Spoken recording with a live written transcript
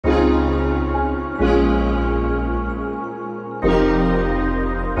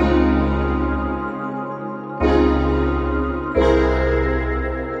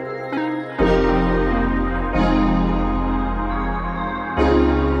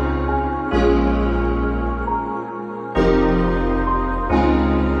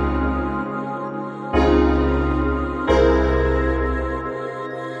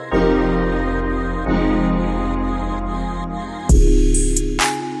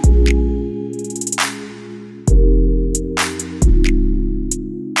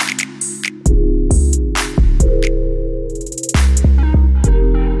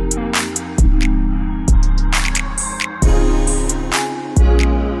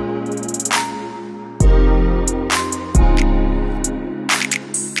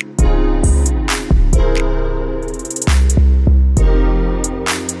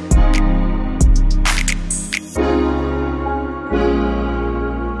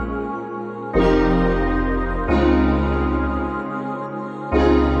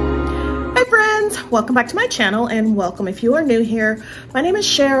friends, welcome back to my channel, and welcome if you are new here. My name is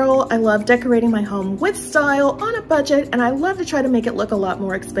Cheryl. I love decorating my home with style on a budget, and I love to try to make it look a lot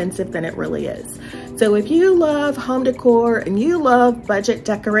more expensive than it really is. So if you love home decor and you love budget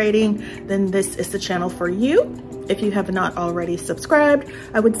decorating, then this is the channel for you. If you have not already subscribed,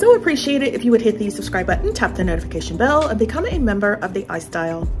 I would so appreciate it if you would hit the subscribe button, tap the notification bell, and become a member of the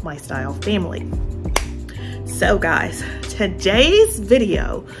iStylEmystyle family. So guys, today's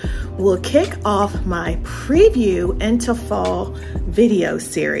video will kick off my preview into fall video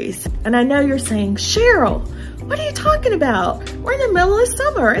series. And I know you're saying, Cheryl, what are you talking about? We're in the middle of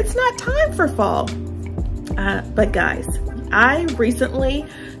summer. It's not time for fall. But guys, I recently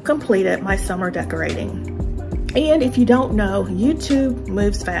completed my summer decorating. And if you don't know, YouTube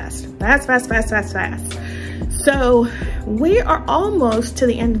moves fast. Fast. So we are almost to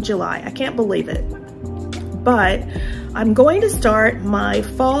the end of July. I can't believe it. But I'm going to start my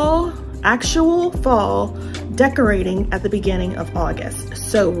actual fall decorating at the beginning of August.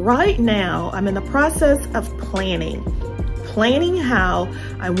 So right now I'm in the process of planning how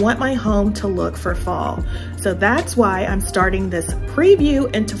I want my home to look for fall. So that's why I'm starting this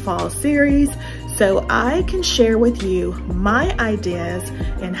preview into fall series, so I can share with you my ideas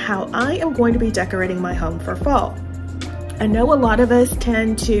and how I am going to be decorating my home for fall. I know a lot of us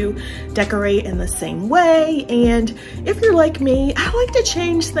tend to decorate in the same way, and if you're like me, I like to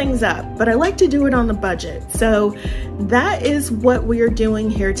change things up, but I like to do it on the budget. So that is what we are doing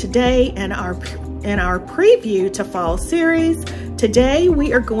here today in our preview to fall series. Today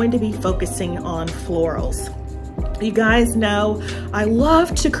we are going to be focusing on florals. You guys know I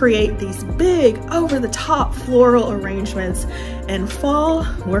love to create these big over-the-top floral arrangements, and fall,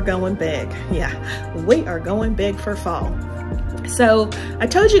 we're going big. Yeah, we are going big for fall. So I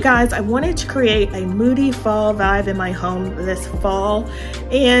told you guys I wanted to create a moody fall vibe in my home this fall,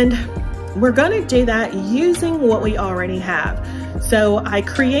 and we're gonna do that using what we already have. So I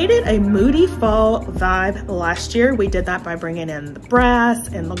created a moody fall vibe last year. We did that by bringing in the brass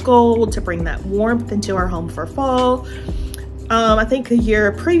and the gold to bring that warmth into our home for fall. I think a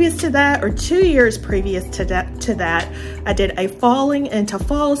year previous to that, or 2 years previous to that, I did a falling into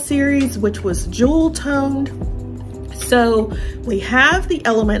fall series, which was jewel toned. So we have the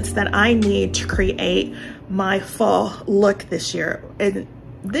elements that I need to create my fall look this year. And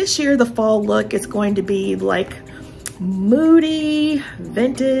this year, the fall look is going to be like moody,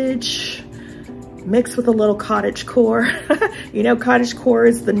 vintage, mixed with a little cottagecore. You know, cottagecore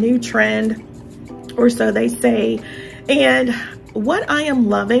is the new trend, or so they say. And what I am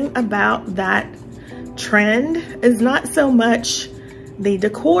loving about that trend is not so much the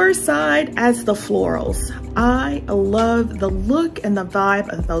decor side as the florals. I love the look and the vibe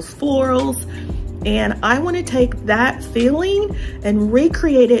of those florals, and I want to take that feeling and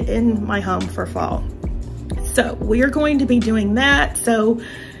recreate it in my home for fall. So we are going to be doing that. So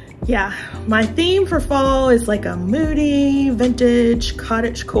yeah, my theme for fall is like a moody, vintage,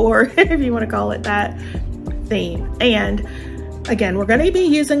 cottagecore, if you want to call it that theme. And again, we're going to be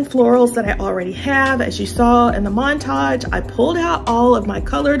using florals that I already have. As you saw in the montage, I pulled out all of my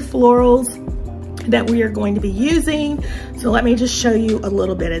colored florals that we are going to be using. So let me just show you a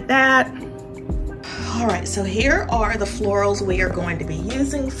little bit of that. All right, so here are the florals we are going to be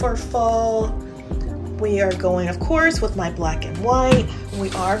using for fall. We are going, of course, with my black and white. We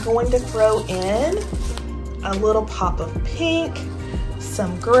are going to throw in a little pop of pink,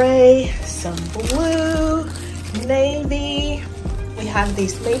 some gray, some blue, navy. We have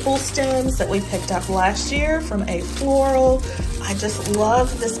these maple stems that we picked up last year from a floral. I just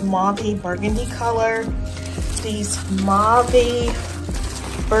love this mauvey burgundy color. These mauvey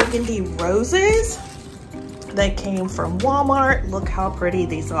burgundy roses that came from Walmart. Look how pretty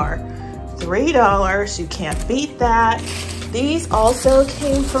these are. $3, you can't beat that. These also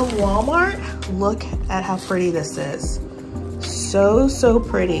came from Walmart. Look at how pretty this is. So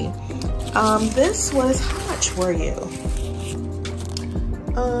pretty. This was, how much were you?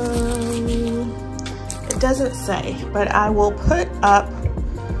 It doesn't say, but I will put up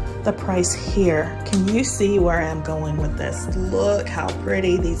the price here. Can you see where I'm going with this? Look how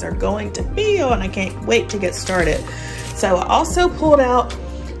pretty these are going to be, and I can't wait to get started. So I also pulled out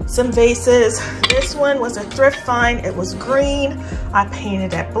some vases. This one was a thrift find. It was green. I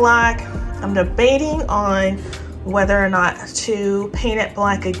painted it black. I'm debating on whether or not to paint it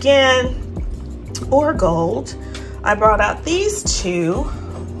black again or gold. I brought out these two.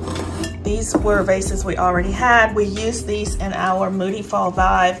 These were vases we already had. We used these in our Moody Fall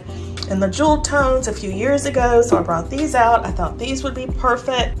Vibe. in the jewel tones a few years ago, so I brought these out. I thought these would be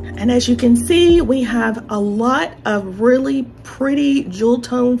perfect. And as you can see, we have a lot of really pretty jewel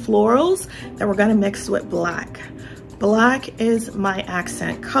tone florals that we're gonna mix with black. Black is my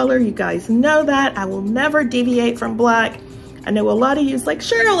accent color. You guys know that. I will never deviate from black. I know a lot of you is like,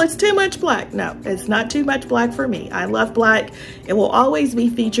 Sheryl, it's too much black. No, it's not too much black for me. I love black. It will always be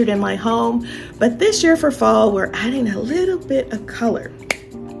featured in my home. But this year for fall, we're adding a little bit of color.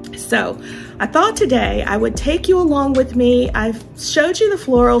 So I thought today I would take you along with me. I've showed you the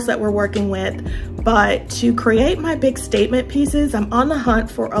florals that we're working with, but to create my big statement pieces, I'm on the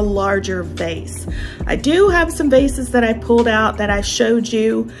hunt for a larger vase. I do have some vases that I pulled out that I showed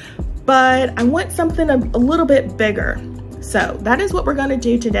you, but I want something a little bit bigger. So that is what we're going to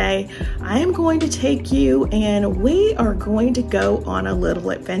do today. I am going to take you and we are going to go on a little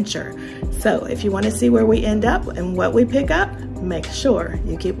adventure. So if you want to see where we end up and what we pick up, make sure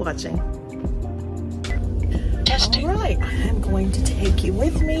you keep watching. Testing. All right, I'm going to take you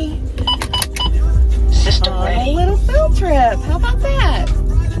with me System on ready. a little field trip. How about that?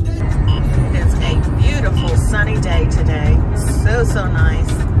 It is a beautiful sunny day today. So nice.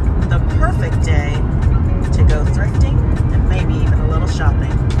 The perfect day to go thrifting and maybe even a little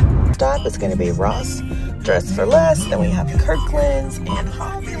shopping. Stop is going to be Ross Dress for Less. Then we have Kirklands and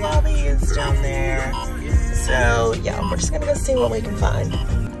Hobby Lobby is down there. So yeah, we're just going to go see what we can find.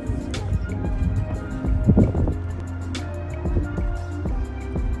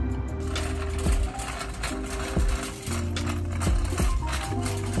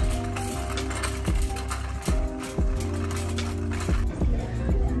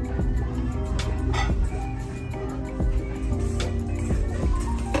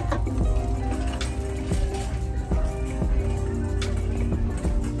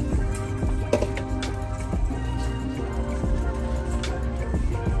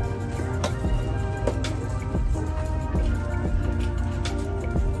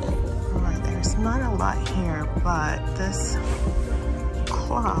 Not a lot here, but this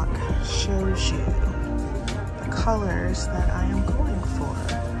clock shows you the colors that I am going for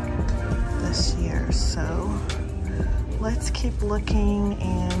this year. So let's keep looking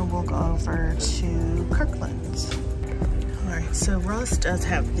and we'll go over to Kirklands. All right, so Ross does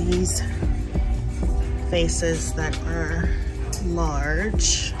have these vases that are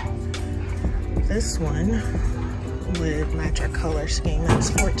large. This one would match our color scheme. That's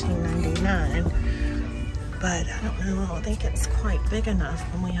 $14.99, but I don't know, I don't think it's quite big enough.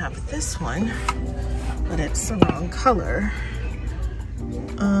 And we have this one, but it's the wrong color.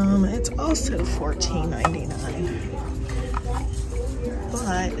 It's also $14.99, but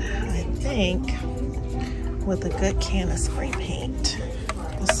I think with a good can of spray paint,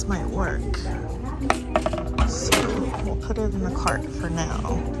 this might work. So we'll put it in the cart for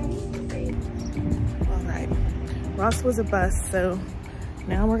now. Ross was a bust, so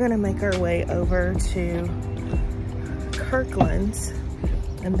now we're gonna make our way over to Kirklands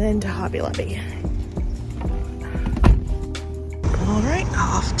and then to Hobby Lobby. All right,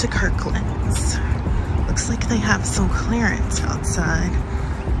 off to Kirklands. Looks like they have some clearance outside.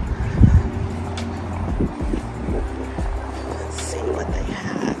 Let's see what they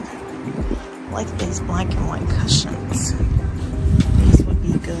have. I like these black and white cushions. These would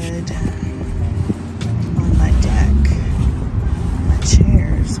be good.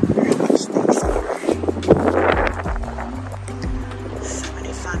 Chairs, I wonder how much these are.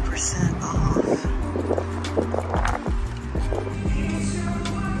 75% off.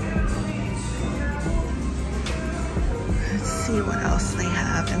 Let's see what else they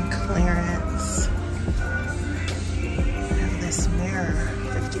have in clearance. They have this mirror,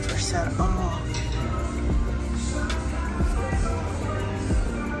 50% off.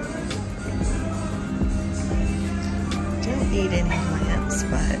 Need any lamps,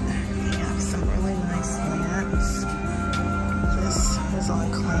 but we have some really nice lamps. This is on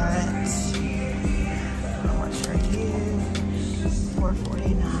clearance. How much are you?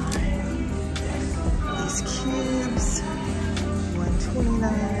 $4.49. These cubes,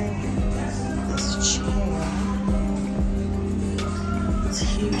 $1.29. This chair, it's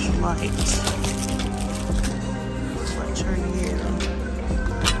huge light. How much are you?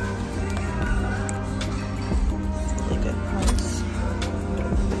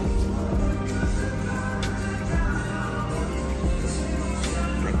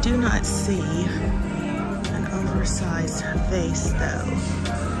 Do not see an oversized vase though.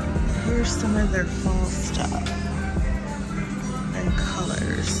 Here's some of their fall stuff and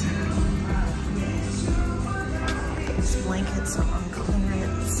colors. These blankets are on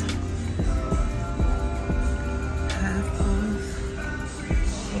clearance. Half off,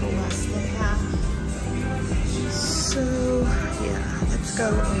 a little less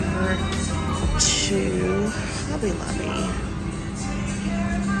over to Hobby Lobby.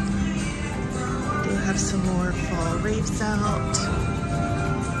 We do have some more fall wreaths out.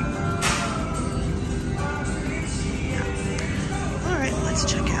 Yeah. All right, let's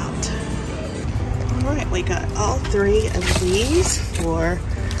check out. All right, we got all 3 of these for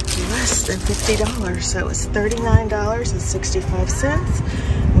less than $50. So it's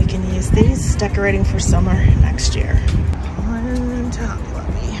 $39.65. We can use these decorating for summer next year. On to Hobby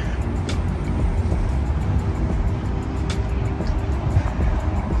Lobby.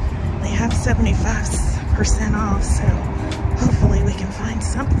 They have 75% off, so hopefully we can find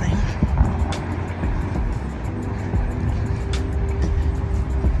something.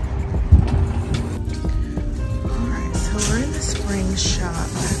 Alright, so we're in the spring shop.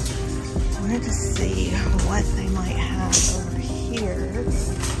 I wanted to see what they might have over here.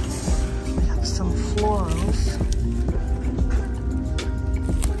 We have some florals.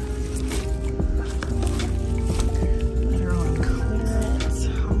 That are on clearance.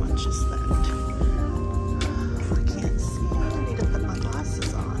 How much is that? I can't see. I need to put my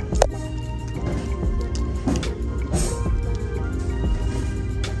glasses on.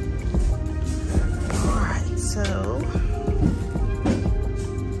 Alright, so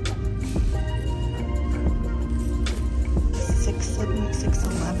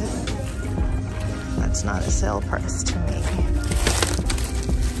 $611. That's not a sale price to me.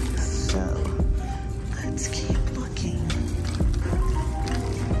 So let's keep looking.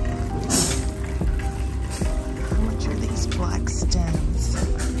 How much are these black stems?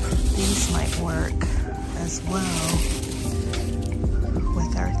 These might work as well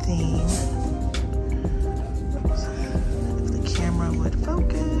with our theme. If the camera would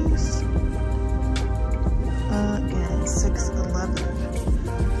focus. Again, $611.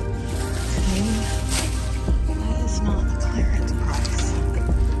 That is not the clearance price.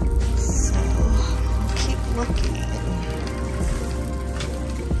 So I'll keep looking. I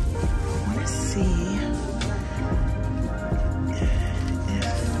want to see if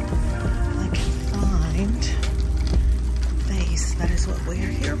I can find a vase. That is what we are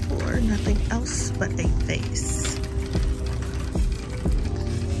here for. Nothing else but a vase.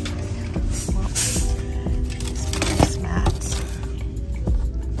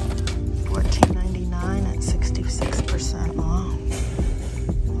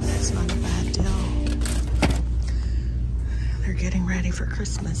 Getting ready for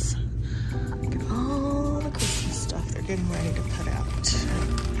Christmas. Look at all the Christmas stuff they're getting ready to put out.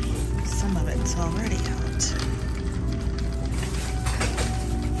 Some of it's already out.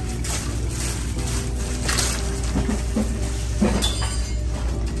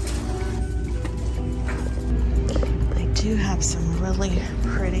 They do have some really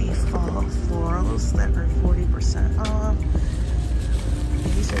pretty fall florals that are 40% off.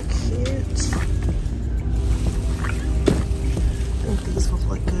 These are cute. These will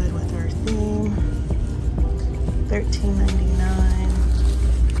look good with our theme.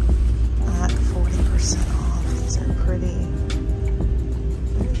 $13.99 at 40% off. These are pretty.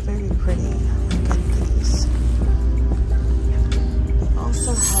 They're very pretty. Look at these. We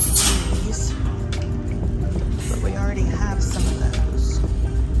also have these, but we already have some of those.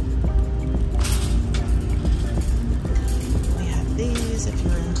 We have these if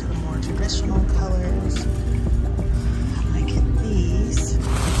you're into the more traditional colors. These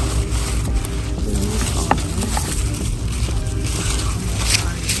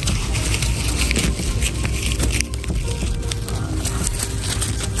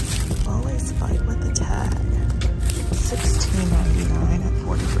are always fight with the tag. $16.99 at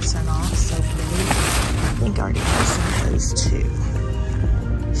 40% off. So pretty. I think I already have some of those too.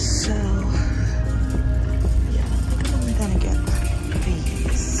 So yeah, I think I'm only gonna get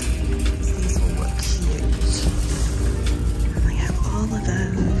these. These will look cute. All of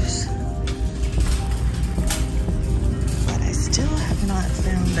those, but I still have not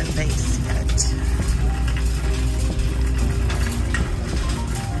found a vase yet.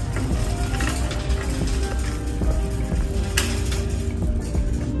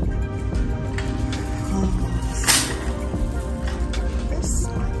 Oh, this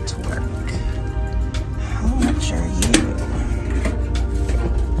might work. How much are you?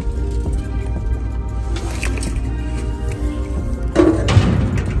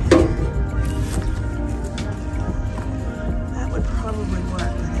 Probably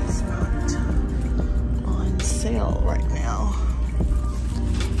work, but it's not on sale right now.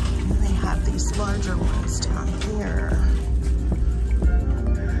 And they have these larger ones down here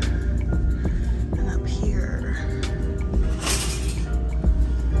and up here.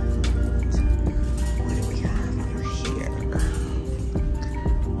 What do we have over here?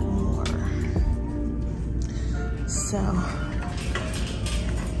 So,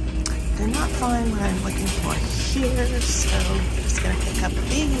 did not find what I'm looking for here, so I'm just gonna pick up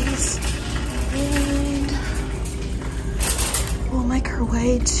these and we'll make our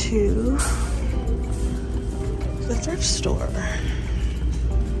way to the thrift store.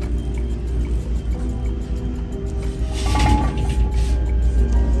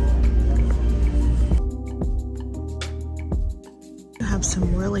 Have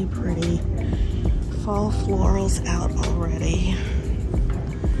some really pretty fall florals out already.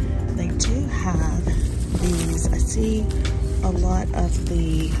 They do have these. I see a lot of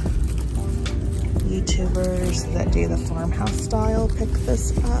the YouTubers that do the farmhouse style pick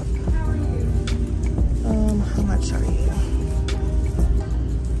this up. How much are you?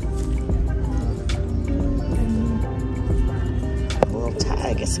 The little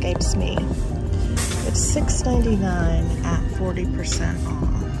tag escapes me. It's $6.99 at 40% off.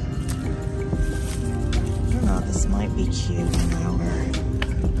 I don't know, this might be cute in our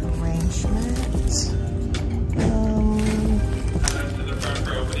arrangement.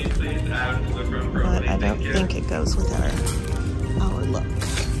 But I don't think it goes with our look.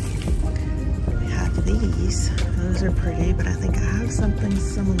 We have these. Those are pretty, but I think I have something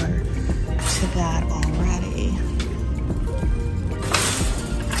similar to that already.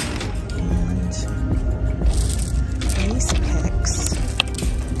 These picks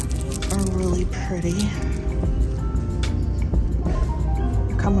are really pretty.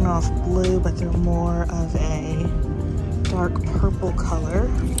 They're coming off blue, but they're more of a dark purple color.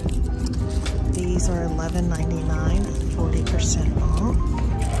 These are $11.99, 40% off.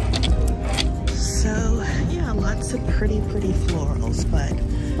 So yeah, lots of pretty florals, but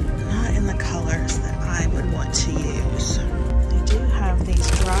not in the colors that I would want to use. They do have these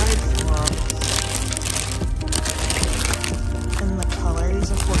dried florals. These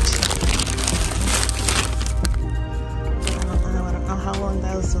are $14.99. I don't know how long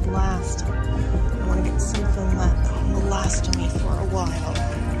those will last. I want to get something that will last me for a while.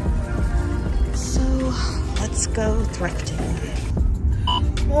 So let's go thrifting.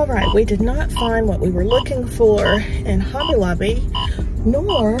 All right, we did not find what we were looking for in Hobby Lobby,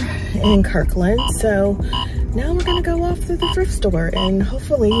 nor in Kirklands. So now we're gonna go off to the thrift store and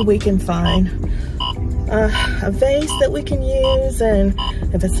hopefully we can find a vase that we can use, and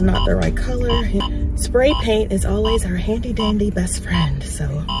if it's not the right color, spray paint is always our handy dandy best friend.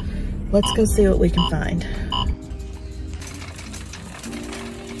 So let's go see what we can find.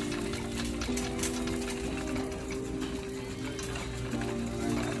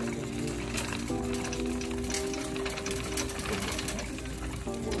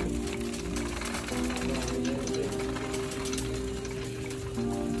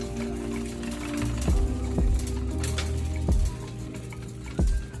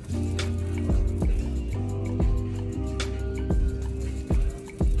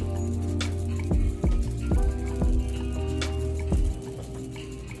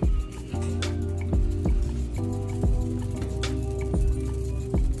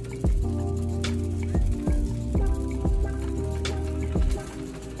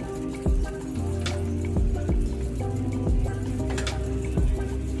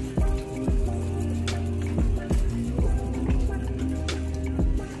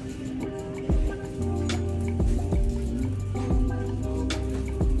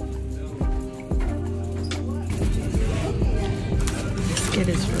 It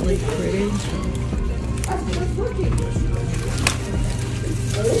is really pretty.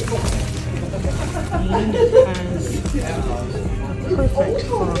 And it has perfect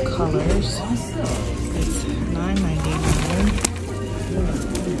fall colors. It's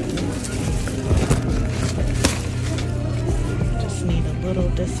 $9.99. Just need a little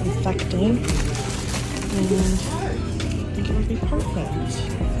disinfecting, and I think it would be perfect.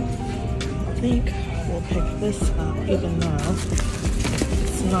 I think we'll pick this up, even though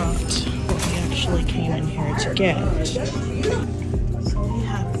it's not what we actually came in here to get. So we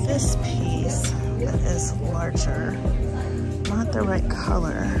have this piece that is larger, not the right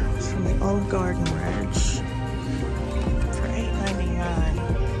color. It's from the old Garden Ridge. For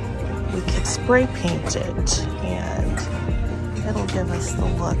 $8.99, we could spray paint it and it'll give us the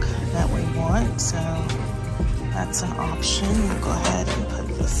look that we want. So that's an option. We'll go ahead and put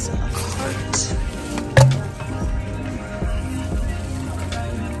this in a cart.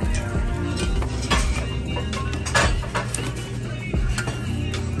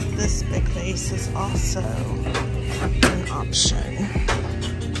 This big vase is also an option.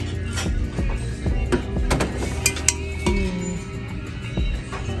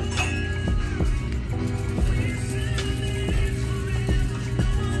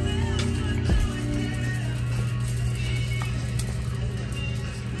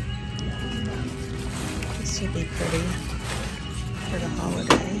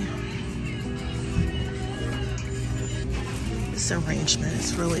 this arrangement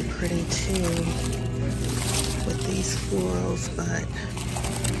is really pretty too with these florals, but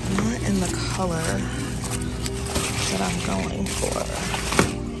not in the color that I'm going for.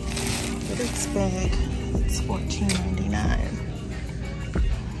 But it's big. It's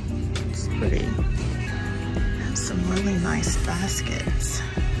 $14.99. It's pretty. Have some really nice baskets.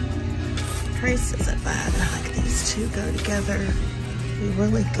 Price isn't bad. I like these two go together. Be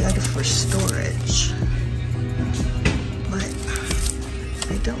really good for storage. But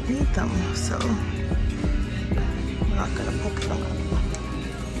I don't need them, so I'm not gonna pick them up.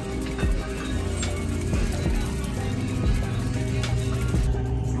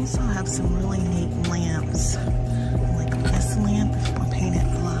 I also have some really neat lamps, like this lamp if you want to paint it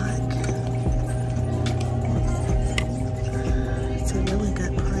black. It's a really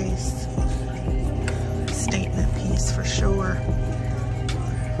good price. Statement piece for sure.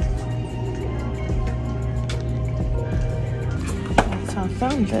 So I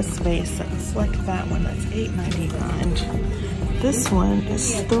found this vase that's like that one that's $8.99. This one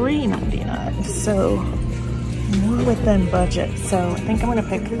is $3.99, so more within budget. So I think I'm gonna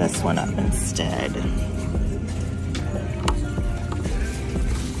pick this one up instead.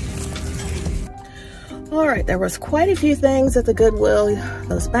 All right, there was quite a few things at the Goodwill.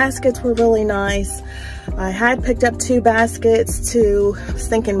 Those baskets were really nice. I had picked up 2 baskets too. I was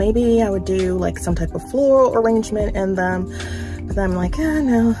thinking maybe I would do like some type of floral arrangement in them. But I'm like,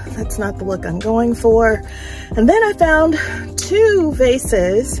 no, that's not the look I'm going for. And then I found 2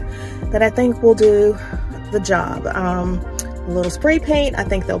 vases that I think will do the job. A little spray paint, I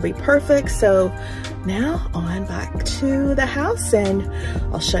think they'll be perfect. So now on back to the house and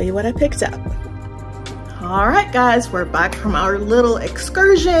I'll show you what I picked up. All right, guys, we're back from our little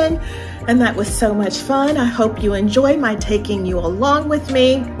excursion and that was so much fun. I hope you enjoyed my taking you along with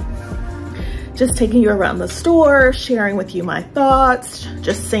me. Just taking you around the store, sharing with you my thoughts,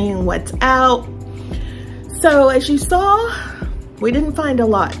 just seeing what's out. So as you saw, we didn't find a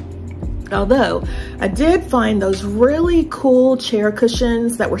lot. Although I did find those really cool chair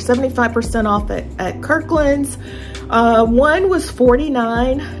cushions that were 75% off at Kirklands. One was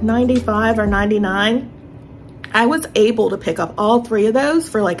 $49.95 or $99. I was able to pick up all 3 of those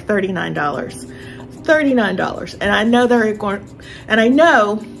for like $39. $39. And I know they're going, and I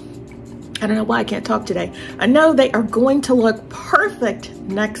don't know why I can't talk today. I know they are going to look perfect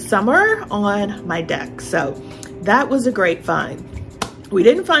next summer on my deck. So that was a great find. We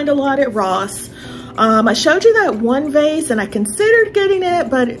didn't find a lot at Ross. I showed you that one vase and I considered getting it,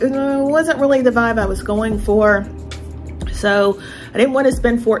 but it wasn't really the vibe I was going for. So I didn't want to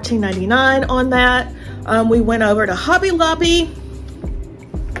spend $14.99 on that. We went over to Hobby Lobby.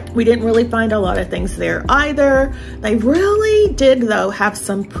 We didn't really find a lot of things there either. They really did though have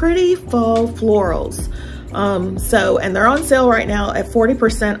some pretty fall florals. And they're on sale right now at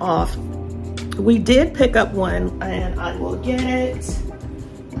 40% off. We did pick up one and I will get it.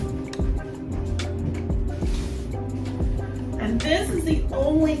 And this is the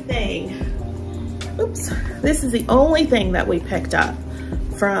only thing, this is the only thing that we picked up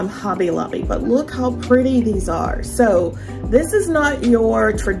from Hobby Lobby, but look how pretty these are. So this is not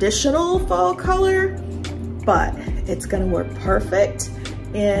your traditional fall color, but it's gonna work perfect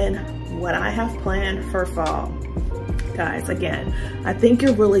in what I have planned for fall. Guys, again, I think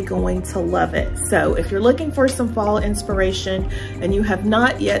you're really going to love it. So if you're looking for some fall inspiration and you have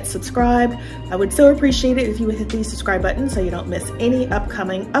not yet subscribed, I would so appreciate it if you would hit the subscribe button so you don't miss any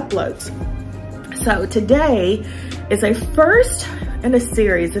upcoming uploads. So today is a first in a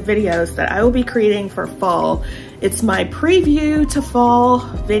series of videos that I will be creating for fall. It's my preview to fall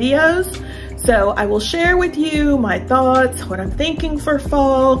videos. So I will share with you my thoughts, what I'm thinking for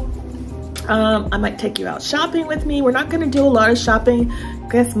fall. I might take you out shopping with me. We're not gonna do a lot of shopping. I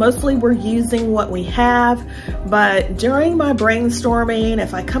guess mostly we're using what we have, but during my brainstorming,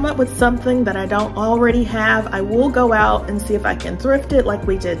 if I come up with something that I don't already have, I will go out and see if I can thrift it like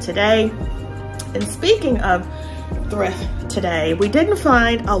we did today. And speaking of thrift today, we didn't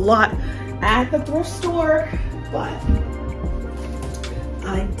find a lot at the thrift store, but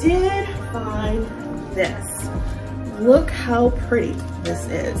I did find this. Look how pretty this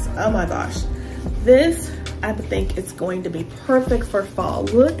is. Oh my gosh. This, I think it's going to be perfect for fall.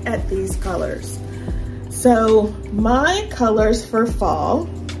 Look at these colors. So my colors for fall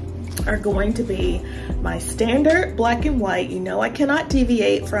are going to be my standard black and white. You know I cannot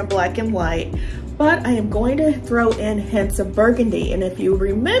deviate from black and white, but I am going to throw in hints of burgundy. And if you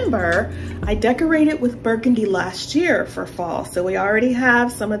remember, I decorated with burgundy last year for fall, so we already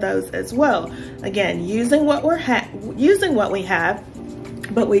have some of those as well. Again, using what we have,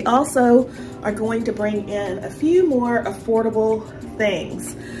 but we also are going to bring in a few more affordable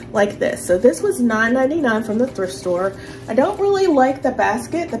things like this. So this was $9.99 from the thrift store. I don't really like the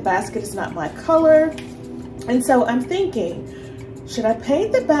basket. The basket is not my color. And so I'm thinking, should I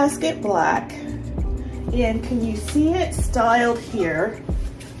paint the basket black? And can you see it styled here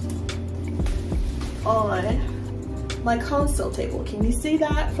on my console table? Can you see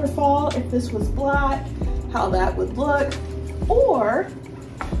that for fall? If this was black, how that would look? Or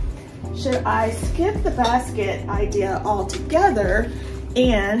should I skip the basket idea altogether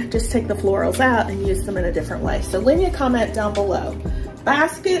and just take the florals out and use them in a different way? So leave me a comment down below.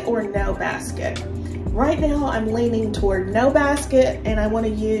 Basket or no basket? Right now I'm leaning toward no basket, and I want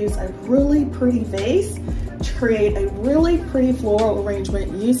to use a really pretty vase to create a really pretty floral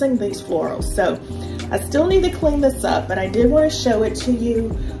arrangement using these florals. So I still need to clean this up, but I did want to show it to you.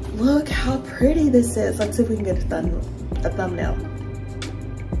 Look how pretty this is. Let's see if we can get a thumbnail.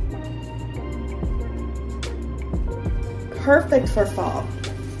 Perfect for fall.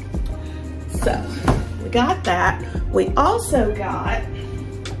 So we got that. We also got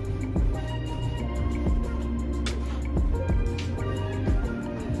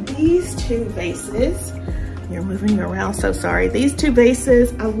these two vases. You're moving around, so sorry. These two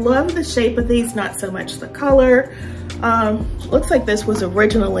vases, I love the shape of these, not so much the color. Looks like this was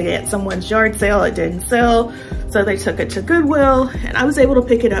originally at someone's yard sale. It didn't sell, so they took it to Goodwill, and I was able to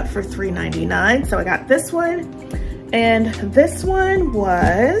pick it up for $3.99. So I got this one, and this one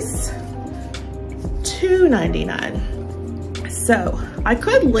was $2.99. So I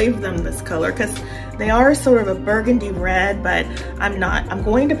could leave them this color because they are sort of a burgundy red, but I'm not. I'm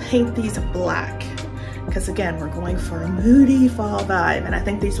going to paint these black because again, we're going for a moody fall vibe, and I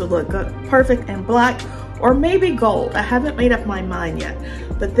think these would look good, perfect in black or maybe gold. I haven't made up my mind yet,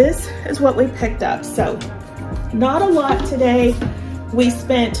 but this is what we picked up. So not a lot today. We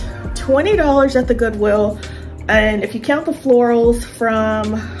spent $20 at the Goodwill, and if you count the florals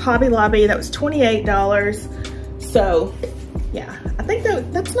from Hobby Lobby, that was $28. So yeah, I think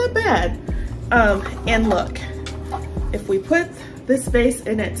that's not bad. And look, if we put this vase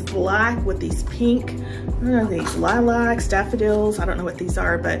in its black with these pink, I don't know, these lilacs, daffodils, I don't know what these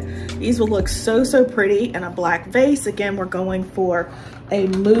are, but these will look so, so pretty in a black vase. Again, we're going for a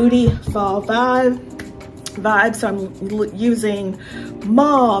moody fall vibe. So I'm using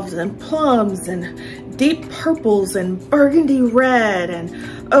mauves and plums and deep purples and burgundy red, and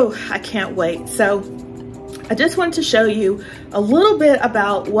oh, I can't wait. So I just wanted to show you a little bit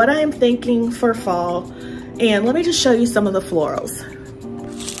about what I am thinking for fall. And let me just show you some of the florals.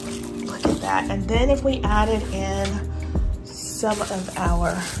 Look at that. And then if we added in some of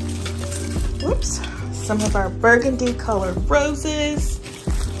our, some of our burgundy colored roses.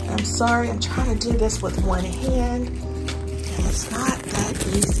 I'm sorry, I'm trying to do this with one hand, and it's not that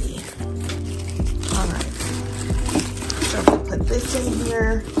easy. All right, so if we put this in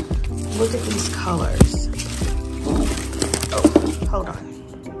here, look at these colors. Oh, hold on.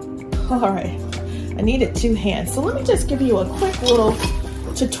 All right. I needed two hands. So let me just give you a quick little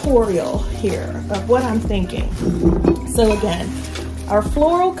tutorial here of what I'm thinking. So again, our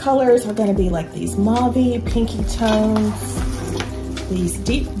floral colors are going to be like these mauvey, pinky tones, these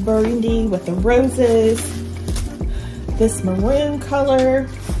deep burgundy with the roses, this maroon color,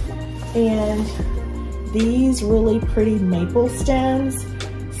 and these really pretty maple stems.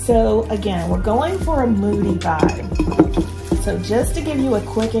 So again, we're going for a moody vibe. So just to give you a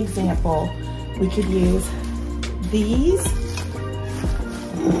quick example, we could use these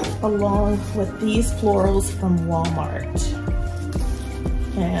along with these florals from Walmart.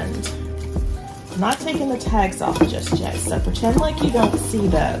 And I'm not taking the tags off just yet, so pretend like you don't see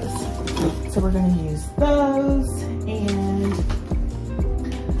those. So we're going to use those, and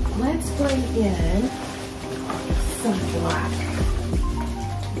let's bring in some black.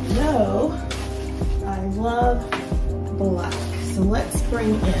 No, I love black. So let's bring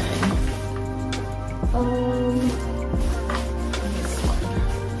in this one.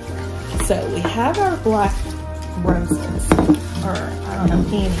 So we have our black roses, or I don't know,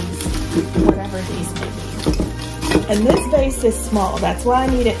 peonies, whatever these may be. And this vase is small. That's why I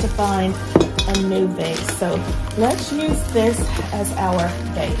needed to find a new vase. So let's use this as our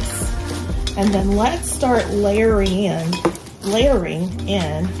base. And then let's start layering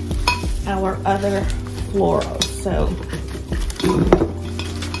in our other florals. So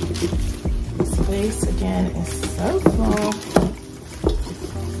this vase again is so small.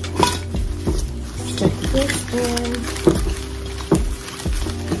 Stick this in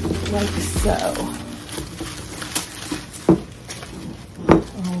like so.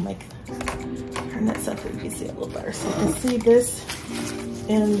 Turn this up so you can see a little better. So you can see this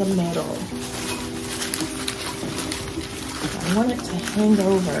in the middle. I want it to hang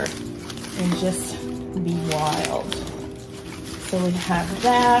over and just be wild. So we have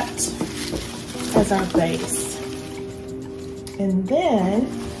that as our base. And then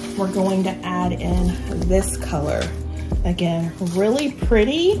we're going to add in this color. Again, really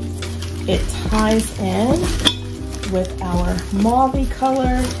pretty. It ties in with our mauve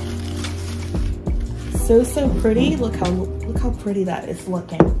color. So pretty. Look how pretty that is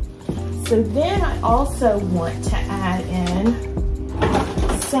looking. So then I also want to add in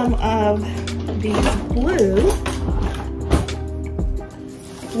some of these blue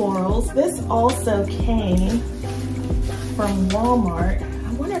florals. This also came from Walmart.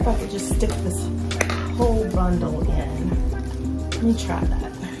 I wonder if I could just stick this whole bundle in. Let me try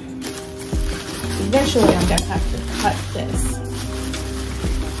that. Eventually I'm gonna have to cut this.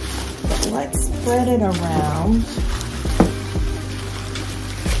 But let's spread it around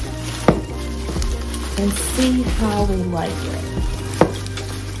and see how we like it.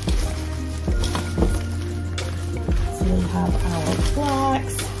 So we have our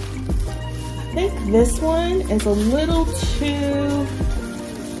blacks. I think this one is a little too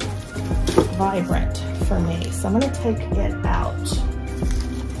vibrant for me, so I'm gonna take it out.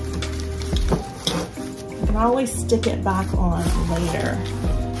 I can always stick it back on later.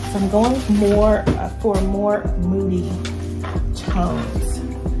 So I'm going more for more moody tones.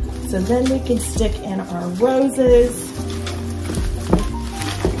 So then we can stick in our roses,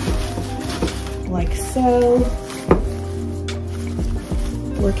 like so.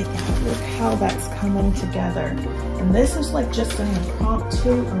 Look at that, look how that's coming together. And this is like just an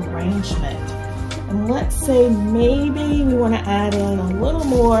impromptu arrangement. And let's say maybe we want to add in a little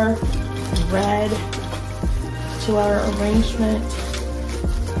more red to our arrangement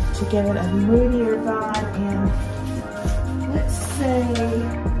to give it a moodier vibe. And let's say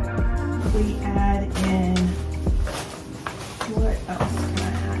we add in, what else can I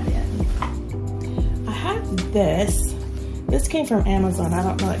add in? I have this. This came from Amazon. I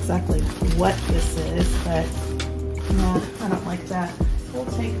don't know exactly what this is, but no, I don't like that. We'll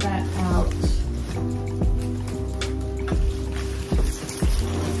take that out.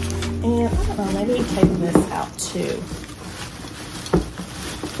 And I don't know, maybe take this out too.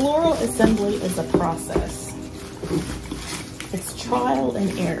 Floral assembly is a process. It's trial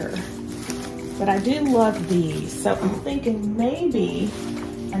and error. But I do love these, so I'm thinking maybe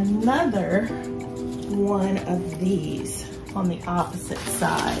another one of these on the opposite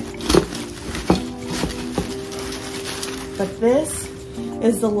side. But this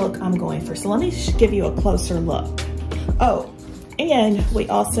is the look I'm going for. So let me give you a closer look. Oh, and we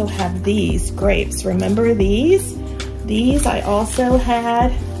also have these grapes. Remember these? These I also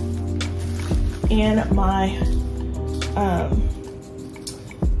had in my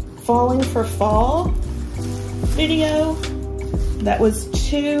Falling for Fall video. That was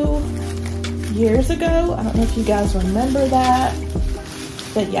 2 years ago. I don't know if you guys remember that.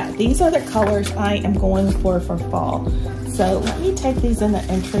 But yeah, these are the colors I am going for fall. So let me take these in the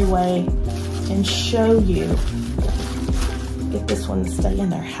entryway and show you, get this one to stay in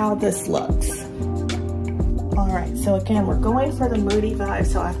there, how this looks. All right, so again, we're going for the moody vibe.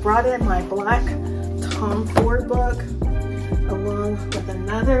 So I've brought in my black Tom Ford book along with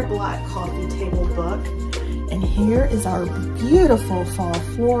another black coffee table book. And here is our beautiful fall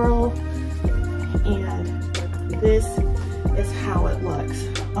floral. And this is how it looks.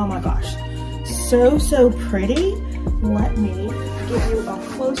 Oh my gosh, so pretty. Let me give you a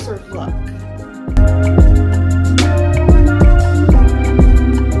closer look.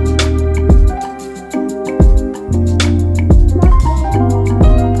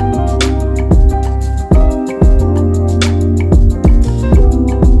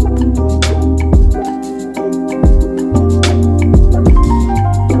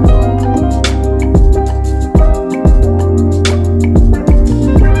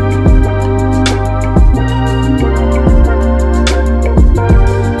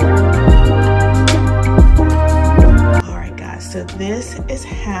 Is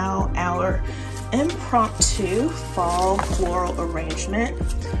how our impromptu fall floral arrangement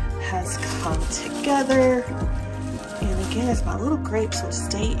has come together. And again, it's my little grapes will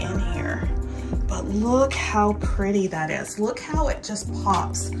stay in here. But look how pretty that is. Look how it just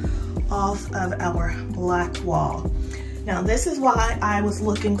pops off of our black wall. Now this is why I was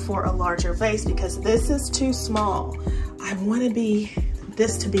looking for a larger vase, because this is too small. I want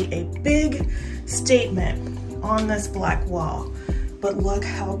this to be a big statement on this black wall. But look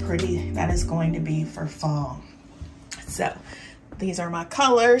how pretty that is going to be for fall. So these are my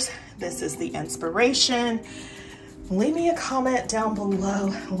colors. This is the inspiration. Leave me a comment down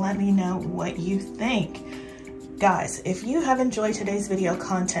below. Let me know what you think. Guys, if you have enjoyed today's video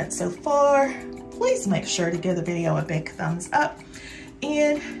content so far, please make sure to give the video a big thumbs up.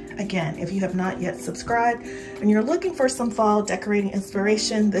 And again, if you have not yet subscribed and you're looking for some fall decorating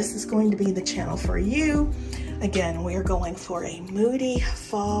inspiration, this is going to be the channel for you. Again, we are going for a moody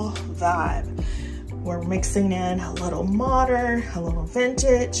fall vibe. We're mixing in a little modern, a little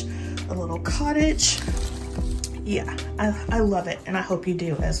vintage, a little cottage. Yeah, I love it, and I hope you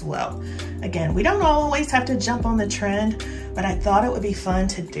do as well. Again, we don't always have to jump on the trend, but I thought it would be fun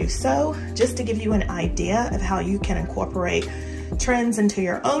to do so, just to give you an idea of how you can incorporate trends into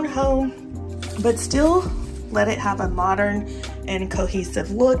your own home, but still let it have a modern and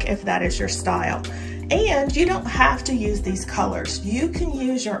cohesive look if that is your style. And you don't have to use these colors. You can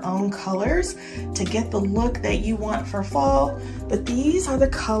use your own colors to get the look that you want for fall, but these are the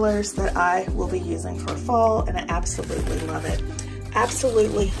colors that I will be using for fall, and I absolutely love it.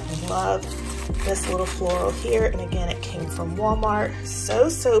 Absolutely love this little floral here, and again, it came from Walmart.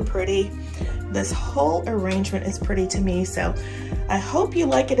 So pretty. This whole arrangement is pretty to me, so I hope you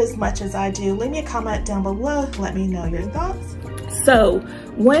like it as much as I do. Leave me a comment down below. Let me know your thoughts. So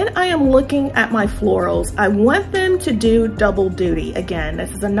when I am looking at my florals, I want them to do double duty. Again,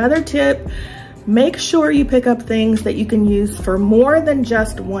 this is another tip. Make sure you pick up things that you can use for more than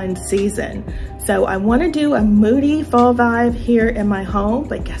just one season. So I want to do a moody fall vibe here in my home,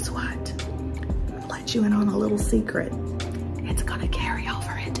 but guess what? I'll let you in on a little secret. It's gonna carry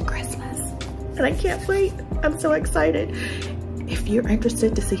over into Christmas. And I can't wait. I'm so excited. If you're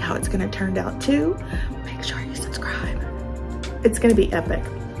interested to see how it's gonna turn out too, make sure you subscribe. It's gonna be epic.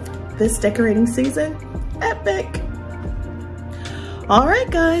 This decorating season, epic. All right,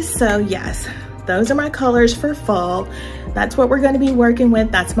 guys, so yes, those are my colors for fall. That's what we're gonna be working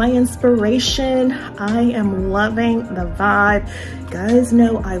with. That's my inspiration. I am loving the vibe. You guys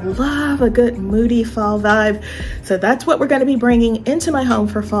know I love a good moody fall vibe. So that's what we're gonna be bringing into my home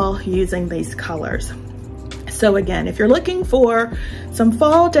for fall using these colors. So again, if you're looking for some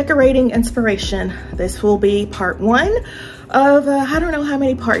fall decorating inspiration, this will be part 1 of I don't know how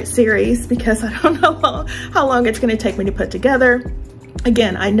many part series, because I don't know how long it's gonna take me to put together.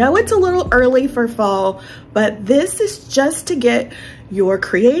 Again, I know it's a little early for fall, but this is just to get your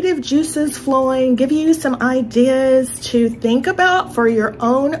creative juices flowing, give you some ideas to think about for your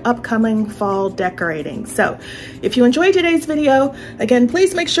own upcoming fall decorating. So if you enjoyed today's video, again,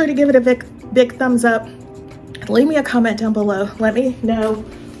 please make sure to give it a big thumbs up. Leave me a comment down below. Let me know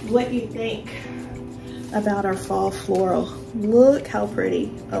what you think about our fall floral. Look how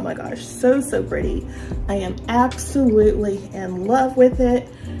pretty. Oh my gosh, so pretty. I am absolutely in love with it,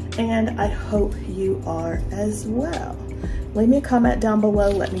 and I hope you are as well. Leave me a comment down below.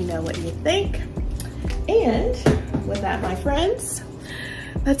 Let me know what you think. And with that, my friends,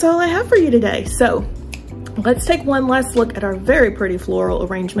 that's all I have for you today. So let's take one last look at our very pretty floral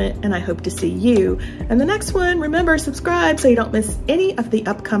arrangement, and I hope to see you in the next one. Remember, subscribe so you don't miss any of the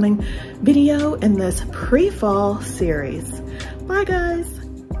upcoming video in this pre-fall series. Bye, guys.